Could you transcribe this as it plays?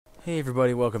Hey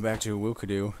everybody, welcome back to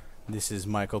Wookadoo. This is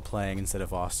Michael playing instead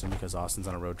of Austin because Austin's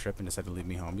on a road trip and decided to leave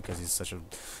me home because he's such a...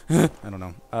 I don't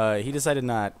know. He decided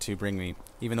not to bring me,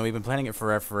 even though we've been planning it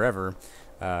forever.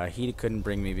 He couldn't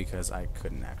bring me because I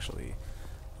couldn't actually...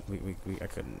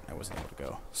 I wasn't able to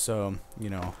go. So,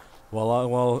 you know,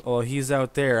 while he's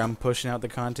out there, I'm pushing out the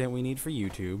content we need for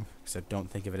YouTube. Except don't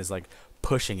think of it as like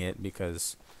pushing it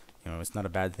because, you know, it's not a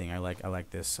bad thing. I like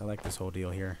this whole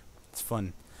deal here. It's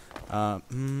fun. I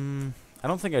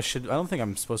don't think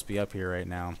I'm supposed to be up here right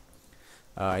now.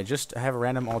 I have a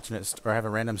random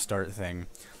random start thing.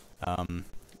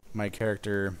 My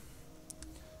character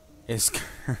is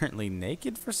currently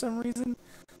naked for some reason.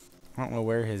 I don't know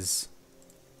where his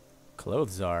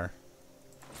clothes are.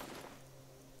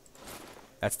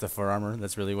 That's the fur armor.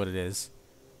 That's really what it is.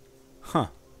 Huh.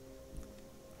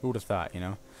 Who would have thought, you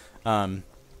know?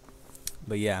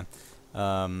 But yeah. We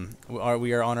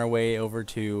are on our way over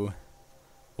to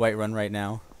Whiterun right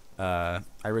now. I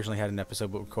originally had an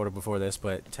episode recorded before this,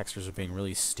 but textures are being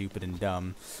really stupid and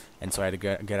dumb, and so I had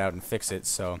to get out and fix it.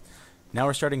 So now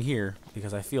we're starting here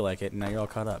because I feel like it, and now you're all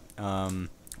caught up.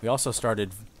 We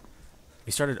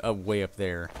started way up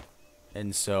there,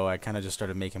 and so I kind of just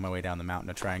started making my way down the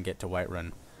mountain to try and get to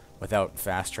Whiterun without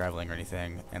fast traveling or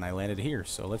anything, and I landed here.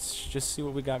 So let's just see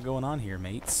what we got going on here,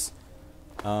 mates.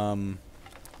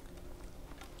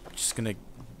 Just gonna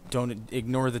don't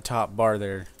ignore the top bar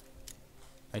there.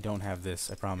 I don't have this,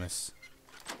 I promise.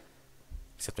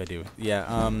 Except I do.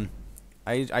 Yeah,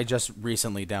 I just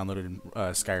recently downloaded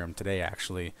Skyrim today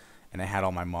actually, and I had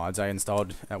all my mods I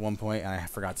installed at one point and I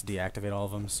forgot to deactivate all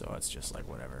of them, so it's just like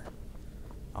whatever.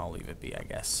 I'll leave it be, I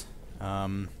guess.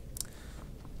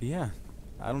 Yeah.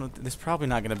 I don't know, this is probably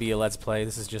not gonna be a let's play.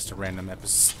 This is just a random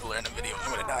episode, random video.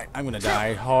 I'm gonna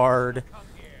die hard.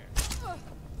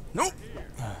 Nope.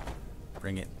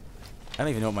 Bring it. I don't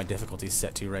even know what my difficulty is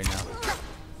set to right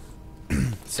now.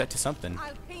 Set to something.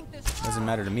 Doesn't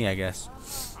matter to me, I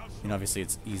guess. You know, obviously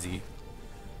it's easy.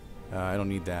 I don't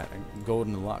need that.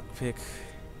 Golden lockpick.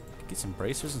 Get some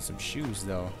bracers and some shoes,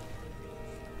 though.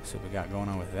 See what we got going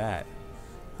on with that.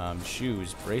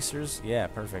 Shoes, bracers. Yeah,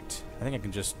 perfect. I think I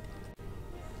can just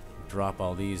drop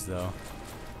all these, though.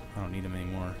 I don't need them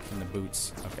anymore. In the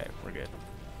boots. Okay, we're good.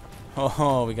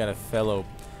 Oh, we got a fellow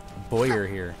Boyer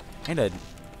here. And a...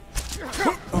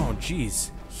 Oh, jeez.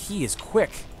 He is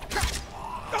quick.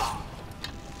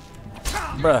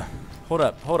 Bruh. Hold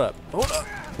up.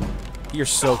 You're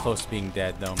so close to being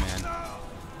dead, though, man.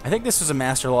 I think this was a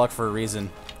master lock for a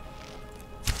reason.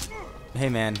 Hey,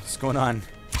 man. What's going on?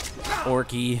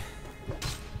 Orky.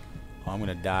 Oh, I'm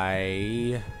gonna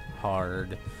die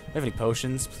hard. Do you have any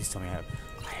potions? Please tell me I have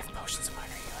potions of minor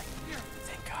healing.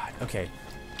 Thank God. Okay.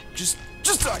 Just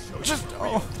die.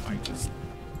 Oh, I just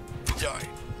died.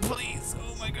 Please.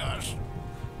 Oh my gosh.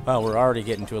 Well, we're already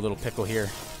getting to a little pickle here.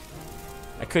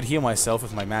 I could heal myself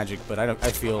with my magic, but I don't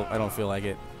feel like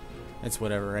it. It's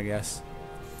whatever, I guess.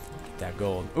 Get that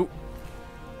gold. Ooh.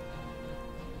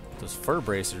 Those fur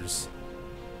bracers.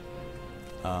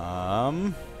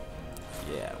 Yeah,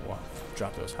 well,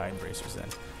 drop those hide bracers then.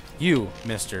 You,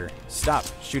 mister, stop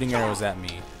shooting arrows at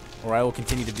me, or I will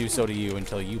continue to do so to you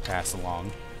until you pass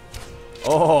along.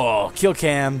 Oh, kill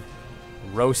cam.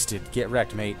 Roasted. Get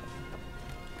wrecked, mate.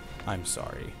 I'm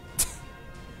sorry.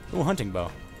 Ooh, hunting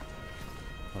bow.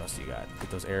 What else do you got?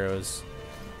 Get those arrows.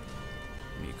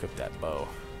 Let me equip that bow.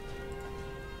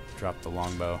 Drop the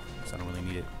longbow, because I don't really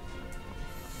need it.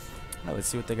 Alright, let's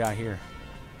see what they got here.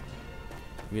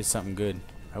 Maybe it's something good.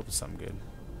 I hope it's something good.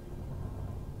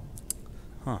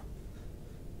 Huh.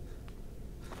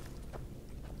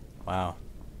 Wow.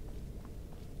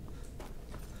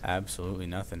 Absolutely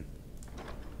nothing.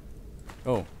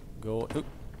 Oh, gold. Oop.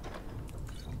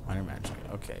 Minor magic.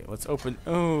 Okay, let's open.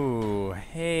 Oh,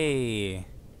 hey.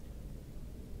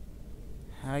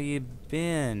 How you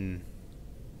been?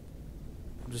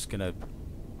 I'm just gonna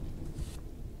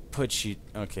put you.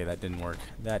 Okay, that didn't work.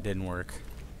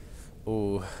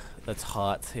 Oh, that's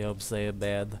hot. I'm saying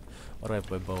bad. Why do I have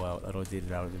my bow out? I don't need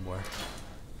it out anymore.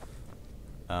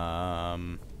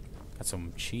 Got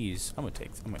some cheese. I'm gonna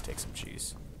take some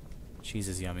cheese. Cheese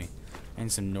is yummy.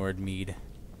 And some Nord mead.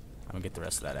 I'm gonna get the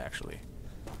rest of that actually.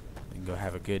 We can go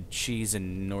have a good cheese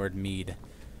and Nord mead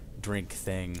drink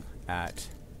thing at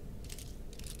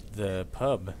the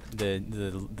pub,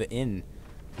 the inn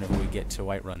whenever we get to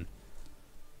Whiterun.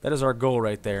 That is our goal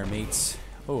right there, mates.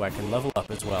 Oh, I can level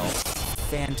up as well.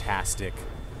 Fantastic.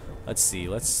 Let's see.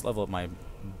 Let's level up my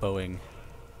bowing.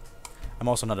 I'm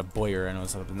also not a boyer. I know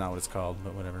it's not what it's called,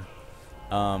 but whatever.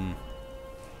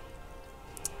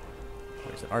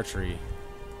 Where's it? Archery.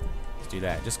 Let's do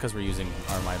that, just because we're using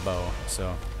my bow.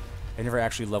 So I never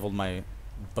actually leveled my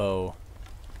bow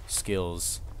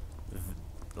skills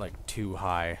like too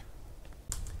high.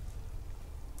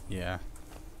 Yeah,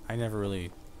 I never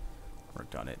really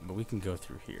worked on it, but we can go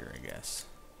through here, I guess.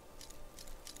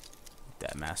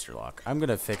 That master lock. I'm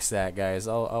gonna fix that, guys.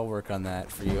 I'll work on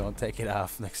that for you. I'll take it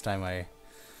off next time I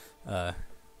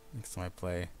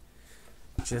play.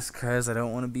 Just 'cause I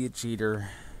don't want to be a cheater,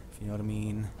 if you know what I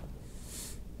mean.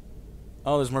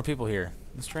 Oh, there's more people here.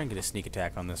 Let's try and get a sneak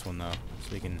attack on this one though,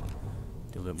 so we can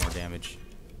do a bit more damage.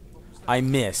 I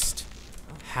missed.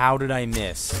 How did I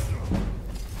miss?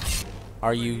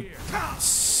 Are you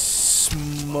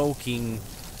smoking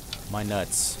my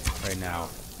nuts right now?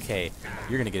 Okay,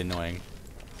 you're gonna get annoying.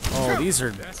 Oh, this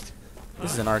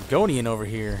is an Argonian over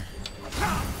here.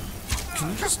 Can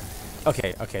you just...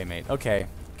 Okay, mate. Okay,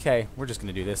 we're just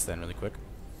gonna do this then really quick.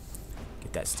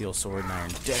 Get that steel sword and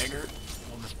iron dagger.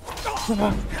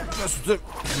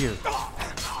 Here.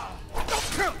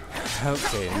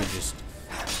 Okay, let me just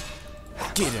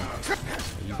get him.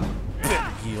 You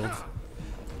better yield.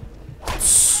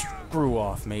 Screw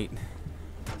off, mate.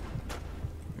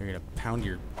 You're gonna pound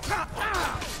your...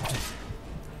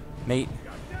 Mate.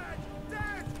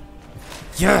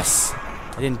 Yes!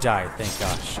 I didn't die, thank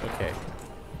gosh. Okay.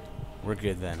 We're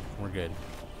good then. We're good.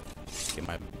 Let's get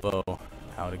my bow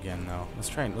out again though. Let's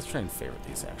try and favorite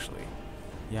these actually.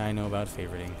 Yeah, I know about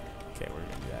favoriting. Okay, we're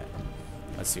gonna do that.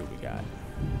 Let's see what we got.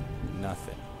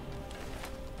 Nothing.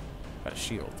 Got a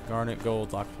shield. Garnet,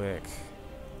 gold, lockpick.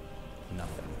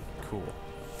 Nothing. Cool.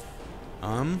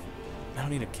 I don't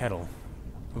need a kettle.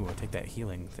 Ooh, I'll take that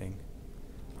healing thing.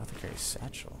 I'll have to carry a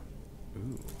satchel.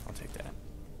 Ooh, I'll take that.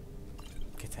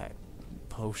 Get that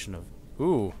potion of...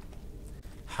 Ooh.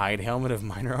 Hide helmet of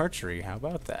minor archery. How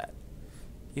about that?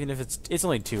 Even if it's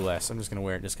only 2 less, I'm just going to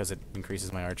wear it just because it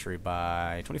increases my archery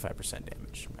by 25%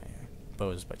 damage. My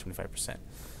bows by 25%.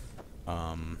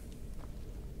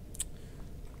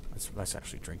 Let's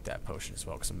actually drink that potion as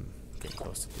well because I'm getting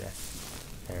close to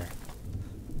death. There.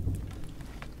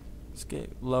 Let's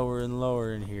get lower and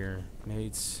lower in here,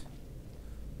 mates.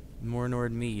 More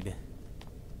Nord mead.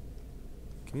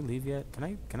 Can we leave yet? Can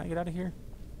I get out of here?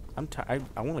 I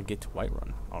want to get to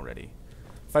Whiterun already.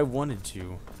 If I wanted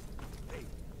to. Hey,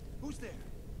 who's there?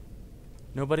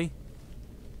 Nobody?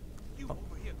 You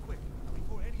over here quick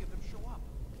before any of them show up.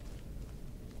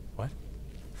 What?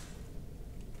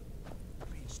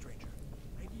 Please, stranger.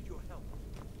 I need your help.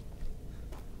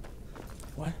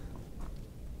 What?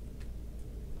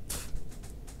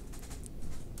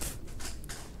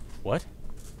 What?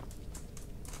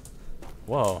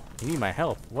 Whoa, you need my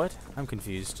help. What? I'm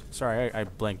confused. Sorry, I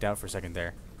blanked out for a second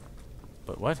there.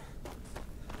 But what?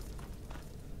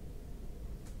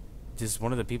 Does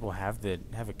one of the people have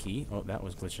a key? Oh, that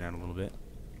was glitching out a little bit.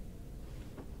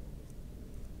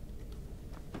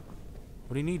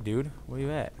 What do you need, dude? Where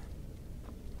you at?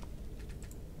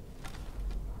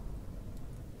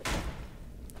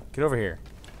 Get over here.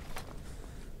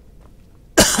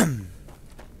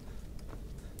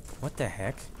 What the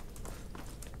heck?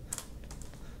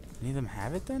 Any of them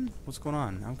have it then? What's going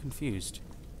on? I'm confused.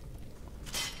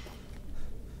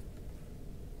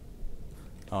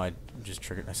 Oh, I just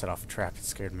triggered. I set off a trap. It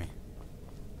scared me.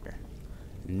 Here.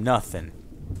 Nothing.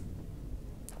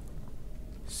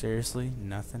 Seriously?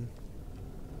 Nothing?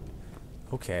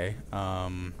 Okay.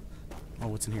 Oh,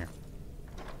 what's in here?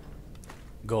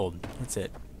 Gold. That's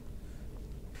it.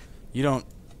 You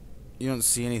don't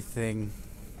see anything.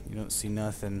 You don't see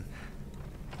nothing.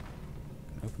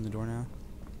 Can I open the door now?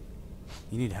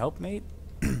 You need help, mate?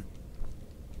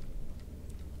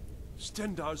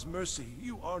 Stendar's mercy,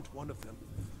 you aren't one of them.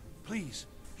 Please,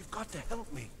 you've got to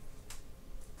help me.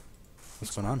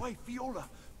 What's going on? My wife, Viola.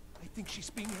 I think she's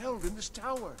being held in this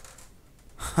tower.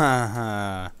 Ha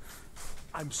ha.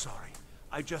 I'm sorry.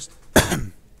 I just...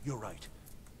 You're right.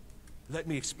 Let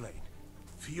me explain.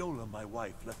 Viola, my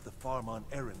wife, left the farm on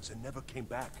errands and never came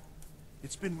back.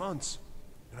 It's been months,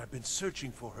 and I've been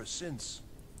searching for her since.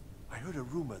 I heard a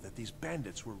rumor that these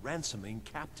bandits were ransoming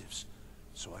captives,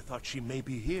 so I thought she may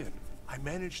be here. I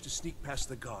managed to sneak past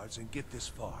the guards and get this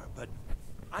far, but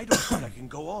I don't think I can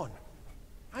go on.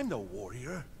 I'm no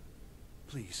warrior.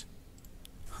 Please.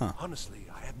 Huh. Honestly,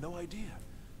 I have no idea.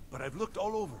 But I've looked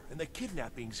all over, and the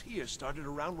kidnappings here started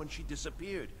around when she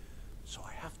disappeared. So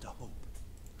I have to hope.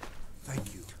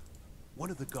 Thank you. One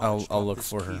of the guards I'll look this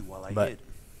for key her, while I but hid.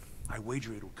 I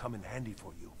wager it'll come in handy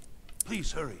for you.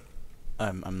 Please hurry.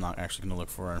 I'm not actually gonna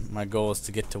look for her. My goal is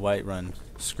to get to Whiterun.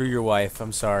 Screw your wife.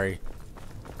 I'm sorry.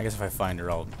 I guess if I find her,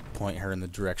 I'll point her in the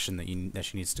direction that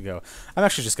she needs to go. I'm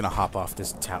actually just gonna hop off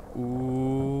this tower.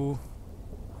 Ooh.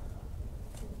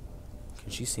 Can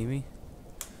she see me?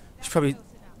 She's probably...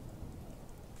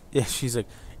 Yeah, she's like,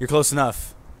 you're close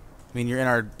enough. I mean, you're in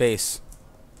our base.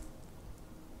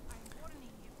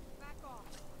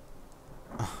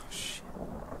 Oh, shit.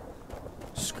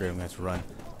 Screw him, let's run.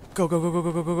 Go, go, go, go,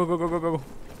 go, go, go, go, go, go, go, go.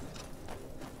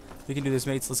 We can do this,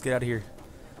 mates. Let's get out of here.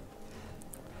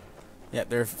 Yeah,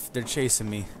 they're chasing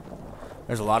me.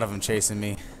 There's a lot of them chasing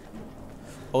me.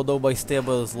 Although my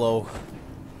stamina is low.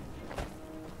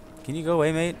 Can you go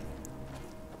away, mate?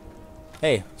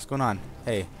 Hey, what's going on?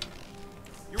 Hey.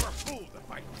 You're a fool to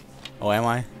fight me. Oh, am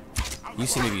I? You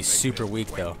seem to be super weak,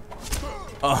 though.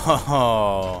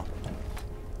 Oh.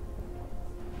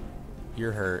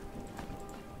 You're hurt.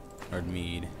 Or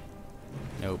Mead.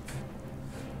 Nope.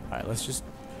 Alright, let's just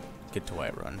get to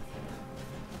Whiterun.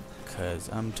 Because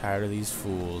I'm tired of these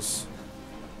fools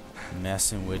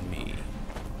messing with me.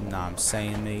 Know what I'm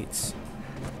saying, mates?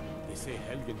 They say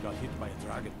Helgen got hit by a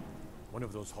dragon. One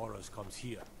of those horrors comes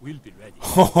here. We'll be ready.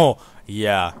 Oh,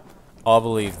 yeah. I'll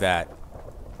believe that.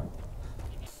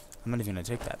 I'm not even going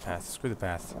to take that path. Screw the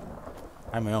path.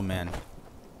 I'm my own man.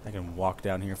 I can walk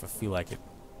down here if I feel like it.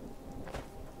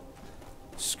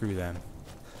 Screw them.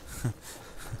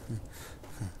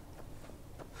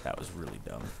 That was really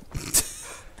dumb.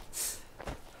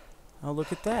 Oh,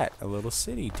 look at that. A little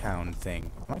city town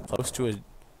thing. Am I close to a...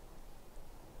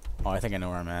 Oh, I think I know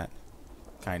where I'm at.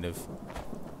 Kind of.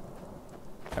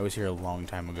 I was here a long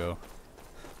time ago.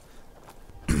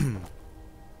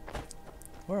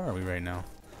 Where are we right now?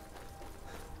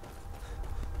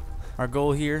 Our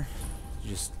goal here,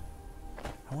 just...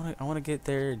 I wanna get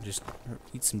there and just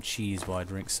eat some cheese while I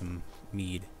drink some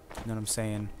mead. You know what I'm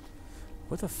saying?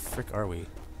 Where the frick are we?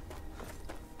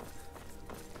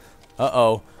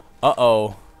 Uh-oh.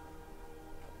 Uh-oh.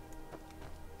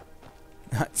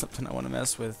 Not something I want to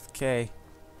mess with. Okay.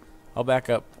 I'll back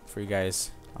up for you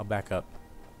guys. I'll back up.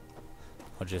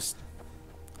 I'll just...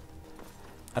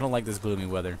 I don't like this gloomy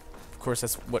weather. Of course,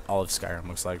 that's what all of Skyrim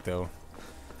looks like, though.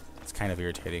 It's kind of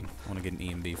irritating. I want to get an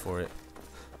EMB for it.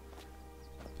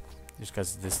 Just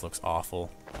because this looks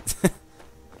awful.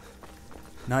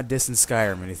 Not dissing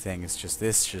Skyrim or anything. It's just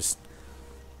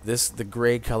this, the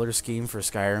gray color scheme for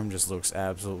Skyrim just looks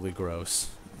absolutely gross.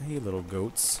 Hey, little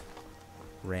goats.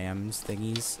 Rams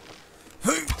thingies.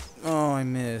 Oh, I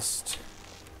missed.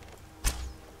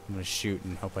 I'm gonna shoot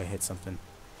and hope I hit something.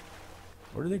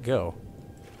 Where did they go?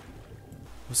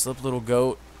 What's up, little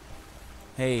goat?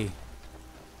 Hey.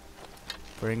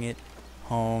 Bring it.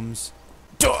 Holmes.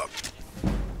 Dog!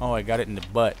 Oh, I got it in the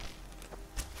butt.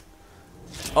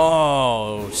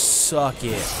 Oh, suck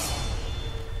it.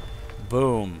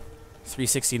 Boom.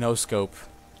 360 no scope.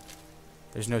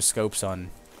 There's no scopes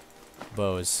on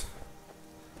bows.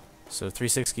 So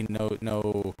 360 no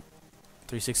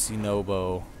 360 no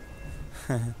bow.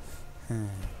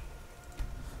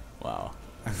 Wow.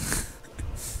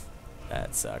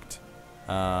 That sucked.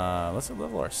 Let's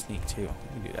level our sneak too.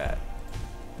 We can do that.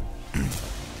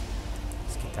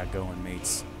 Let's get that going,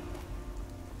 mates.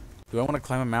 Do I want to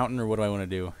climb a mountain or what do I want to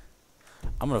do?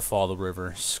 I'm gonna follow the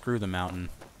river. Screw the mountain.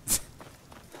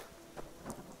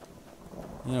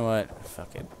 You know what?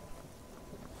 Fuck it.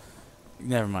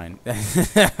 Never mind.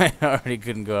 I already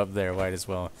couldn't go up there. Might as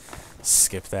well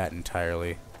skip that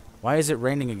entirely. Why is it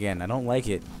raining again? I don't like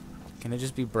it. Can it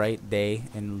just be bright day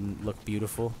and look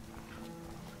beautiful?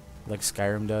 Like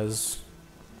Skyrim does?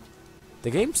 The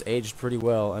game's aged pretty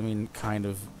well. I mean, kind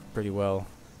of pretty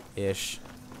well-ish.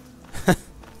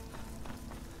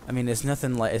 I mean, it's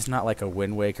nothing like... It's not like a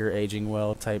Wind Waker aging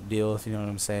well type deal, if you know what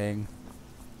I'm saying.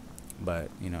 But,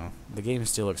 you know, the game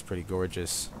still looks pretty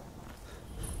gorgeous.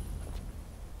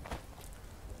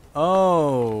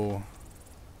 Oh!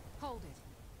 Hold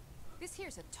it. This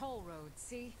here's a toll road,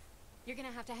 see? You're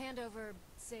gonna have to hand over,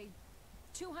 say,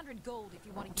 200 gold if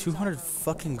you want to use 200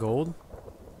 fucking gold?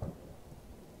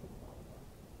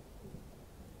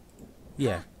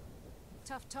 Yeah.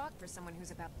 Tough talk for someone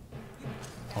who's about...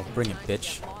 Oh, bring it,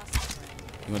 bitch.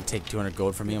 You want to take 200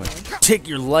 gold from me? I'm gonna take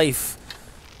your life!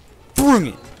 Bring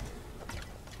it!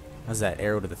 How's that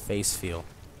arrow to the face feel,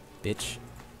 bitch?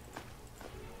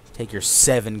 Take your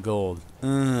 7 gold.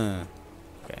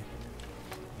 Okay.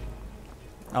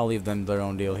 I'll leave them their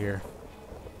own deal here.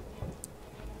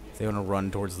 If they want to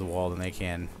run towards the wall, then they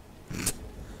can.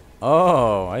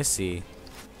 Oh, I see.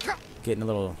 Getting a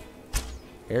little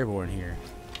airborne here.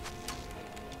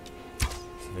 See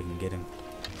if I can get him.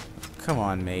 Come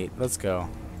on, mate. Let's go.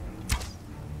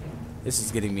 This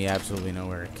is getting me absolutely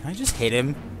nowhere. Can I just hit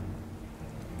him?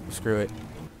 Screw it.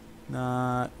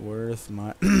 Not worth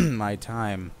my my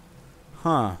time.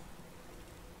 Huh.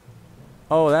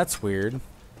 Oh, that's weird.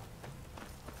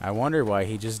 I wonder why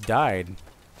he just died. I'm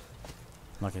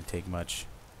not gonna take much.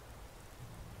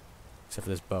 Except for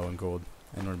this bow and gold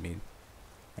and sword meat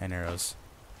and arrows.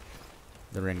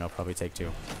 The ring I'll probably take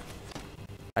too.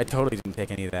 I totally didn't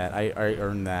take any of that. I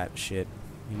earned that shit.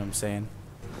 You know what I'm saying?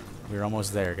 We're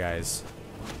almost there, guys.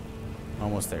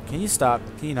 Almost there. Can you stop?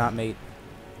 Can you not, mate?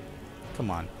 Come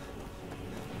on.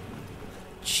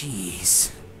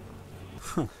 Jeez.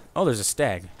 Huh. Oh, there's a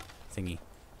stag thingy.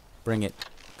 Bring it.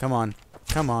 Come on.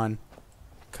 Come on.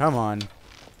 Come on.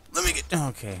 Let me get...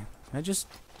 Okay. Can I just...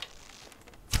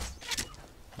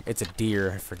 It's a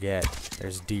deer. I forget.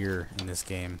 There's deer in this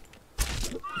game.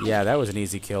 Yeah, that was an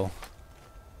easy kill.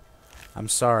 I'm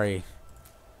sorry.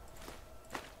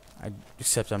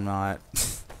 Except I'm not.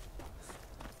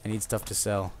 I need stuff to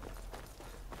sell.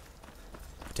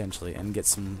 Potentially. And get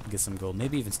some gold.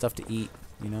 Maybe even stuff to eat.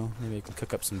 You know? Maybe I can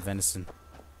cook up some venison.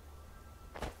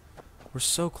 We're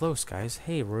so close, guys.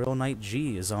 Hey, Royal Knight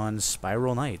G is on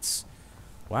Spiral Knights.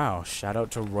 Wow, shout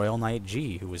out to Royal Knight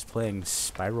G, who was playing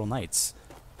Spiral Knights.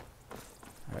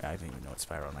 I don't even know what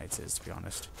Spiral Knights is, to be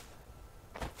honest.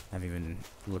 I haven't even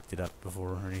looked it up before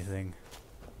or anything.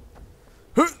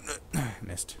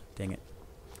 Missed. Dang it.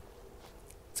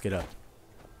 Let's get up.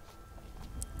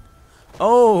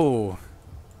 Oh!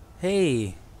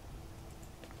 Hey!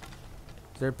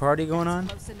 Is there a party going on?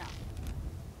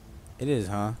 It is,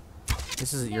 huh?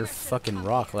 This isn't your fucking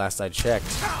rock last I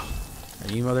checked.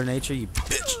 Are you Mother Nature, you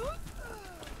bitch?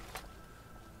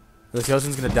 The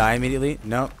skeleton's gonna die immediately?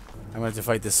 Nope. I'm gonna have to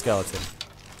fight this skeleton.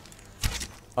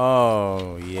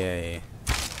 Oh, yay.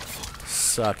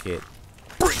 Suck it.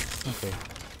 Okay.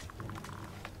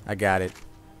 I got it.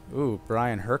 Ooh,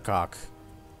 Brian Hercock.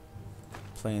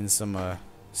 Playing some,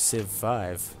 Civ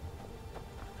 5.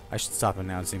 I should stop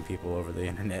announcing people over the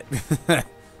internet.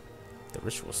 The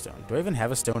ritual stone. Do I even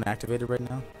have a stone activated right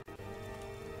now?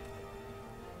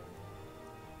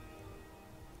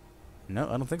 No,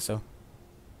 I don't think so.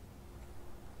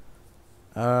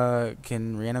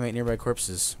 Can reanimate nearby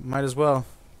corpses. Might as well.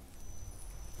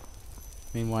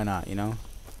 I mean, why not, you know?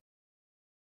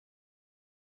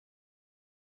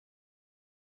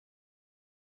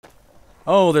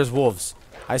 Oh, there's wolves.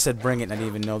 I said bring it, and I didn't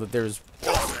even know that there's...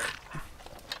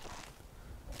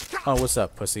 Oh, what's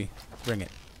up, pussy? Bring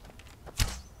it.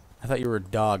 I thought you were a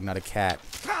dog, not a cat.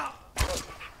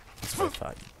 That's what I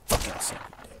thought. You fucking son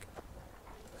of a dick.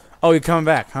 Oh, you're coming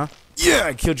back, huh? Yeah,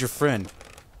 I killed your friend.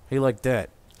 How do you like that?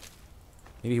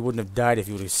 Maybe he wouldn't have died if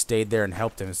you would have stayed there and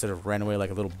helped him instead of ran away like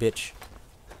a little bitch.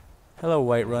 Hello,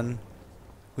 Whiterun.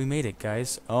 We made it,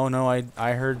 guys. Oh, no,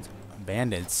 I heard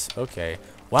bandits. Okay.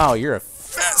 Wow, you're a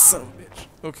fat son of a bitch.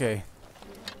 Okay.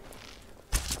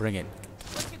 Bring it.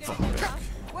 Fuck back.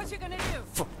 What you gonna do?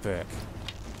 Fuck back.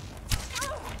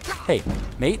 Hey,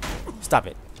 mate, stop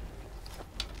it.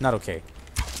 Not okay.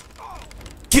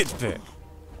 Get back.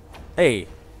 Hey.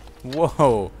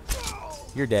 Whoa.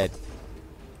 You're dead.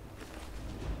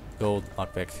 Gold,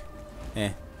 lockpick.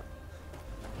 Eh.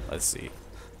 Let's see.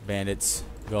 Bandits,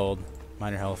 gold,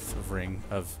 minor health of ring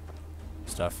of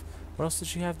stuff. What else did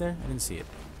she have there? I didn't see it.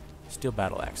 Steel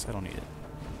battle axe. I don't need it.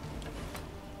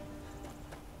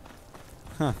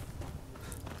 Huh.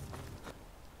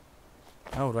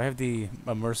 Oh, do I have the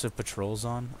immersive patrols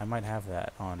on? I might have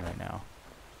that on right now.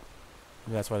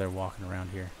 Maybe that's why they're walking around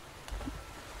here.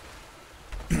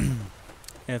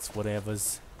 It's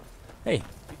whatevers. Hey.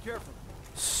 Be careful.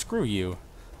 Screw you.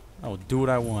 I will do what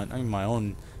I want. I'm my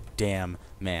own damn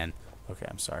man. Okay,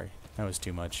 I'm sorry. That was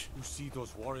too much. You see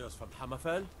those warriors from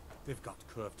Hammerfell? They've got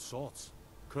curved swords.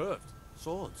 Curved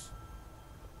swords.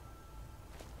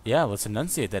 Yeah, let's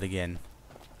enunciate that again.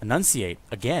 Enunciate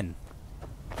again.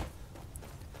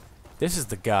 This is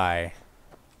the guy.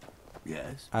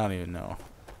 Yes. I don't even know.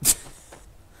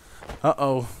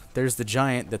 Uh-oh. There's the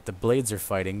giant that the blades are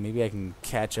fighting. Maybe I can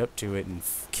catch up to it and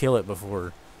kill it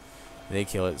before they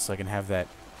kill it so I can have that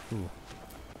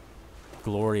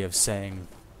glory of saying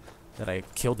that I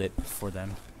killed it for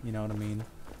them. You know what I mean?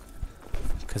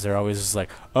 Because they're always just like,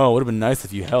 oh, it would have been nice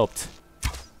if you helped.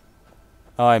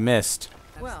 Oh, I missed.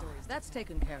 Well, that's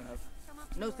taken care of.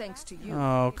 No thanks to you.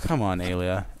 Oh, come on,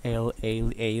 Ayla.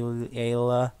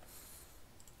 Ayla.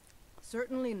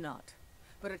 Certainly not.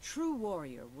 But a true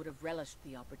warrior would have relished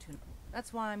the opportunity.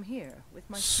 That's why I'm here with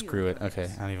my shield. Screw it. brothers.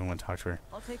 Okay, I don't even want to talk to her.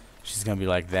 I'll take She's going to be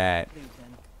like that. leave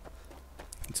then.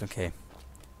 It's okay.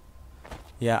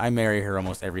 Yeah, I marry her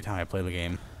almost every time I play the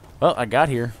game. Well, I got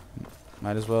here.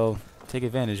 Might as well take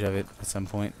advantage of it at some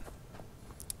point.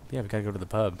 Yeah, we gotta go to the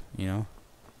pub, you know?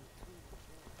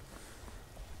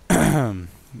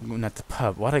 Not the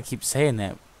pub. Why do I keep saying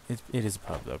that? It is a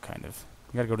pub, though, kind of.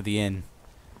 We gotta go to the inn.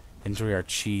 Enjoy our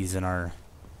cheese and our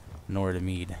Nora to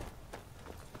mead.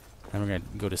 Then we're gonna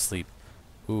go to sleep.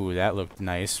 Ooh, that looked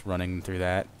nice, running through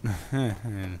that.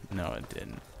 No, it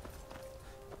didn't.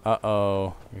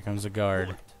 Uh-oh. Here comes a guard.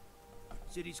 Halt.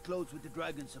 City's closed with the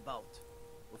dragons about.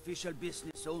 Official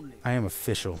business only. I am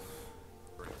official.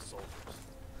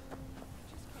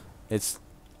 It's...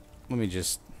 Let me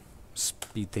just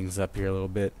speed things up here a little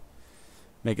bit.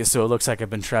 Make it so it looks like I've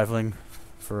been traveling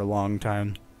for a long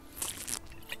time.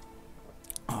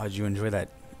 Oh, did you enjoy that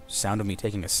sound of me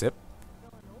taking a sip?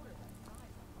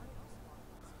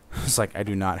 It's like I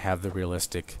do not have the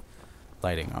realistic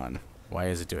lighting on. Why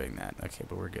is it doing that? Okay,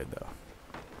 but we're good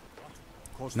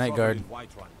though. Night guard.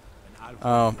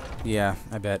 Oh, yeah,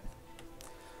 I bet.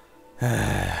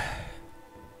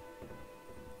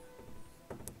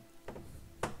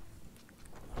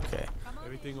 Okay.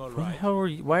 Everything all Who the right? hell are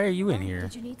you? Why are you in here?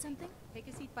 Did you need something? Take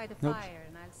a seat by the Nope. fire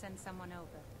and I'll send someone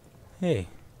over. Hey.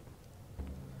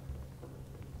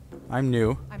 I'm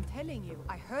new. I'm telling you,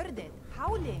 I heard it.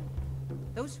 Howling.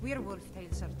 Those werewolf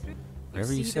tales are true.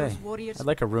 Whatever you see say. those warriors? I'd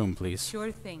like a room, please.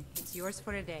 Sure thing. It's yours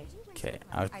for a day. Okay,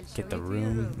 I'll I'll show get the you to your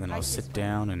room, room, then I'll right sit this way.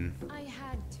 down and I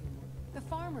had to. The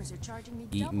farmers are charging me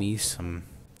eat double. me some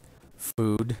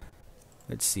food.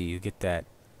 Let's see, get that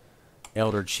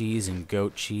elder cheese and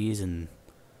goat cheese and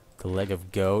the leg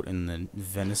of goat and the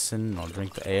venison. And I'll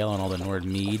drink the ale and all the Nord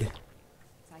mead.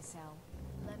 I sell.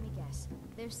 Let me guess.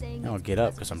 They're saying I'll it's get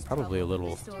up because because of I'm this probably a trouble. little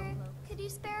Mister, could you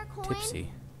spare a coin?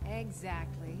 tipsy.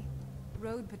 Exactly.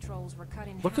 Road patrols were cut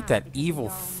in Look at half that because evil we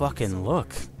all needed fucking soldiers.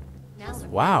 look. Now the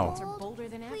Wow. bandits are bolder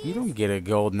than ever. You don't get a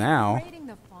gold now. Raiding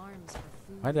the farms for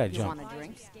food. Why did I You jump? want a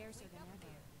drink? Scarcer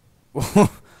than ever.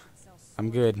 I'm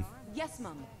good. Yes,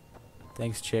 Mum.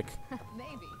 Thanks, chick.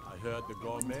 Maybe. I heard the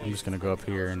gourmet. I'm just gonna go up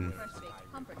here and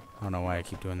I don't know why I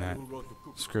keep doing that.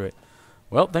 Screw it.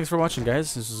 Well, thanks for watching,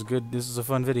 guys. This is a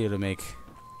fun video to make.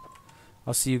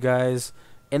 I'll see you guys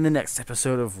in the next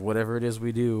episode of whatever it is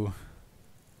we do.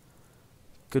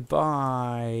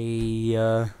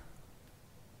 Goodbye.